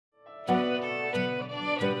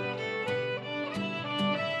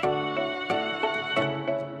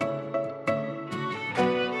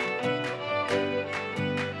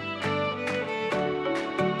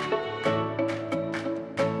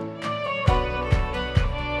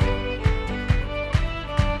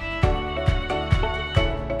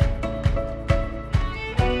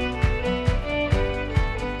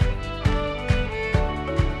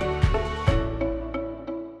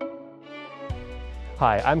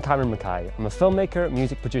Hi, I'm Cameron Mackay. I'm a filmmaker,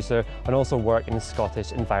 music producer, and also work in the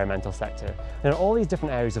Scottish environmental sector. And in all these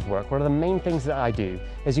different areas of work, one of the main things that I do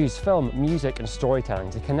is use film, music, and storytelling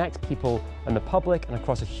to connect people and the public and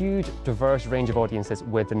across a huge, diverse range of audiences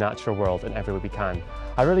with the natural world in every way we can.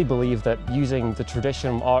 I really believe that using the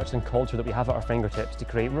traditional arts and culture that we have at our fingertips to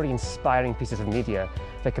create really inspiring pieces of media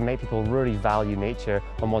that can make people really value nature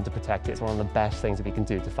and want to protect it is one of the best things that we can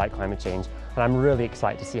do to fight climate change. And I'm really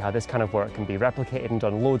excited to see how this kind of work can be replicated and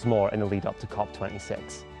done loads more in the lead up to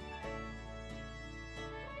COP26.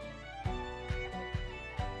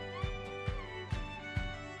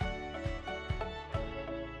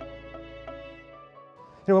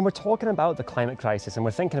 When we're talking about the climate crisis and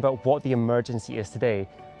we're thinking about what the emergency is today,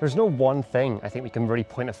 there's no one thing I think we can really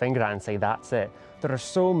point a finger at and say that's it. There are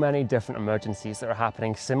so many different emergencies that are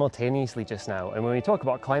happening simultaneously just now, and when we talk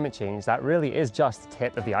about climate change, that really is just the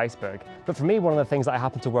tip of the iceberg. But for me, one of the things that I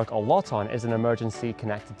happen to work a lot on is an emergency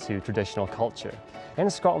connected to traditional culture. In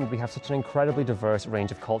Scotland, we have such an incredibly diverse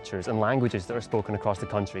range of cultures and languages that are spoken across the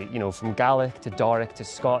country, from Gaelic to Doric to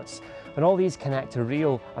Scots. And all these connect to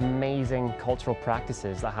real amazing cultural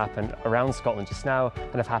practices that happen around Scotland just now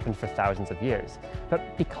and have happened for thousands of years.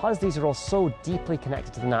 But because these are all so deeply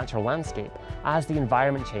connected to the natural landscape, as the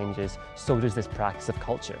environment changes, so does this practice of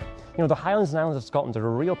culture. The Highlands and Islands of Scotland are a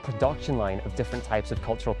real production line of different types of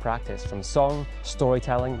cultural practice, from song,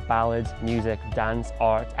 storytelling, ballads, music, dance,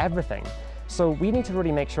 art, everything. So we need to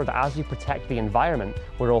really make sure that as we protect the environment,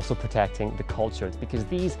 we're also protecting the cultures, because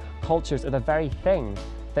these cultures are the very thing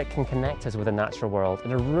that can connect us with the natural world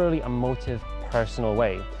in a really emotive, personal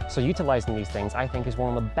way. So utilising these things, I think, is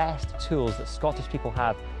one of the best tools that Scottish people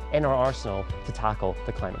have in our arsenal to tackle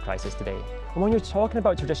the climate crisis today. And when you're talking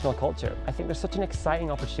about traditional culture, I think there's such an exciting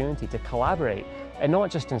opportunity to collaborate, and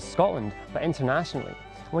not just in Scotland, but internationally.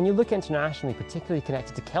 When you look internationally, particularly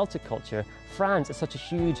connected to Celtic culture, France is such a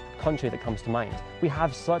huge country that comes to mind. We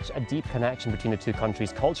have such a deep connection between the two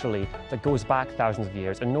countries culturally that goes back thousands of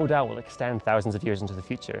years and no doubt will extend thousands of years into the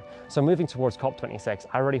future. So moving towards COP26,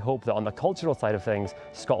 I really hope that on the cultural side of things,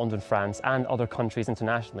 Scotland and France and other countries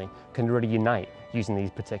internationally can really unite using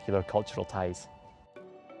these particular cultural ties.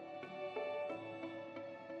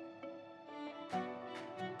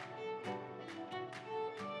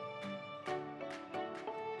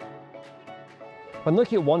 When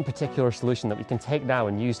looking at one particular solution that we can take now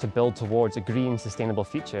and use to build towards a green, sustainable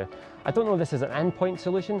future, I don't know if this is an endpoint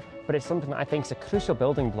solution, but it's something that I think is a crucial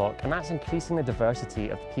building block, and that's increasing the diversity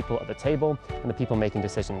of the people at the table and the people making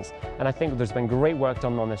decisions. And I think there's been great work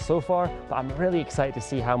done on this so far, but I'm really excited to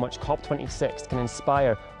see how much COP26 can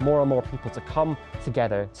inspire more and more people to come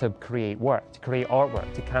together to create work, to create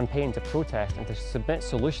artwork, to campaign, to protest, and to submit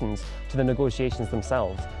solutions to the negotiations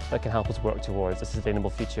themselves that can help us work towards a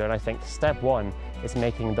sustainable future. And I think step one is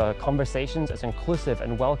making the conversations as inclusive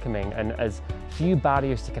and welcoming and as few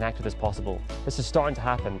barriers to connect with as possible. This is starting to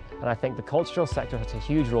happen, and I think the cultural sector has a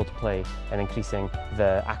huge role to play in increasing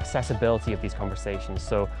the accessibility of these conversations.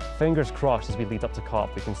 So fingers crossed, as we lead up to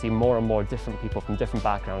COP, we can see more and more different people from different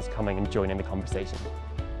backgrounds coming and joining the conversation.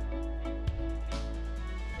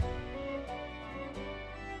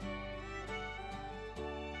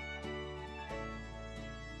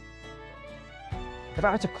 If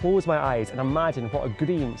I were to close my eyes and imagine what a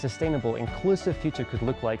green, sustainable, inclusive future could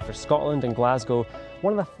look like for Scotland and Glasgow,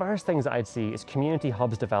 one of the first things that I'd see is community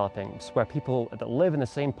hubs developing, where people that live in the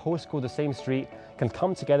same postcode, the same street, can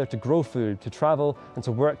come together to grow food, to travel, and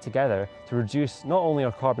to work together to reduce not only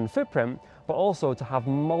our carbon footprint, but also to have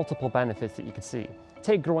multiple benefits that you could see.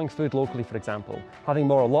 Take growing food locally, for example. Having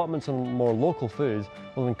more allotments on more local food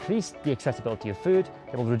will increase the accessibility of food,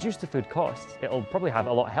 it will reduce the food costs, it will probably have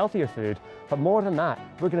a lot healthier food, but more than that,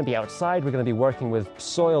 we're going to be outside, we're going to be working with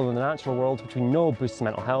soil in the natural world, which we know boosts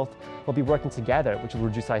mental health, we'll be working together, which will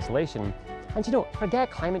reduce isolation. And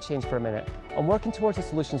forget climate change for a minute, and working towards the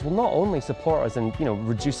solutions will not only support us in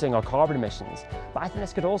reducing our carbon emissions, but I think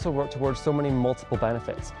this could also work towards so many multiple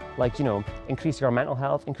benefits, like increasing our mental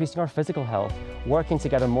health, increasing our physical health, working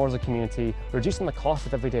together more as a community, reducing the cost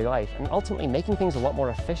of everyday life, and ultimately making things a lot more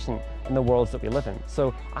efficient in the worlds that we live in.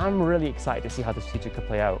 So I'm really excited to see how this future could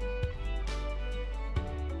play out.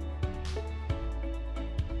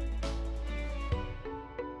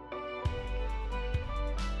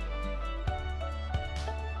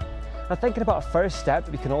 Now, thinking about a first step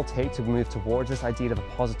that we can all take to move towards this idea of a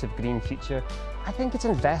positive green future, I think it's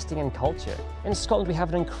investing in culture. In Scotland, we have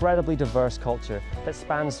an incredibly diverse culture that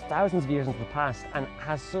spans thousands of years into the past and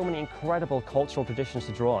has so many incredible cultural traditions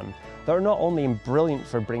to draw on that are not only brilliant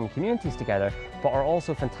for bringing communities together, but are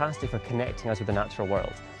also fantastic for connecting us with the natural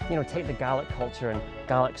world. take the Gaelic culture and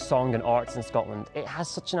Gaelic song and arts in Scotland. It has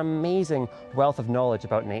such an amazing wealth of knowledge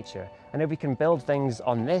about nature. And if we can build things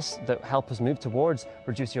on this that help us move towards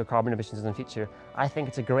reducing our carbon emissions in the future, I think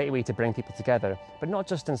it's a great way to bring people together. But not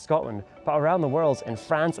just in Scotland, but around the world, in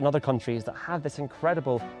France and other countries that have this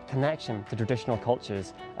incredible connection to traditional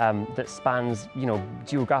cultures that spans,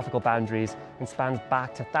 geographical boundaries and spans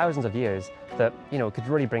back to thousands of years that, could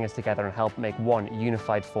really bring us together and help make one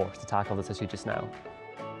unified force to tackle this issue just now.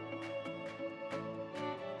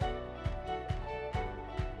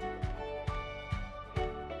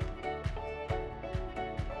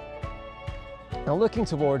 Now, looking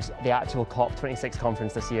towards the actual COP26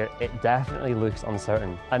 conference this year, it definitely looks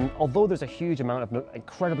uncertain. And although there's a huge amount of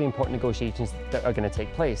incredibly important negotiations that are going to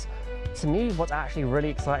take place, to me, what's actually really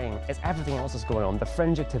exciting is everything else that's going on, the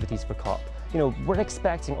fringe activities for COP. We're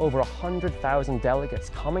expecting over 100,000 delegates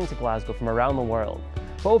coming to Glasgow from around the world.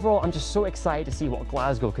 But overall, I'm just so excited to see what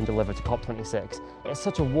Glasgow can deliver to COP26. It's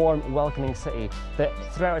such a warm, welcoming city that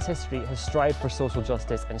throughout its history has strived for social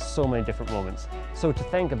justice in so many different moments. So to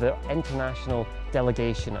think of the international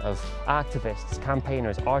delegation of activists,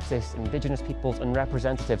 campaigners, artists, Indigenous peoples and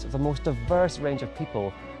representatives of the most diverse range of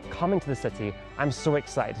people coming to the city, I'm so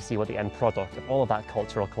excited to see what the end product of all of that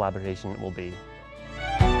cultural collaboration will be.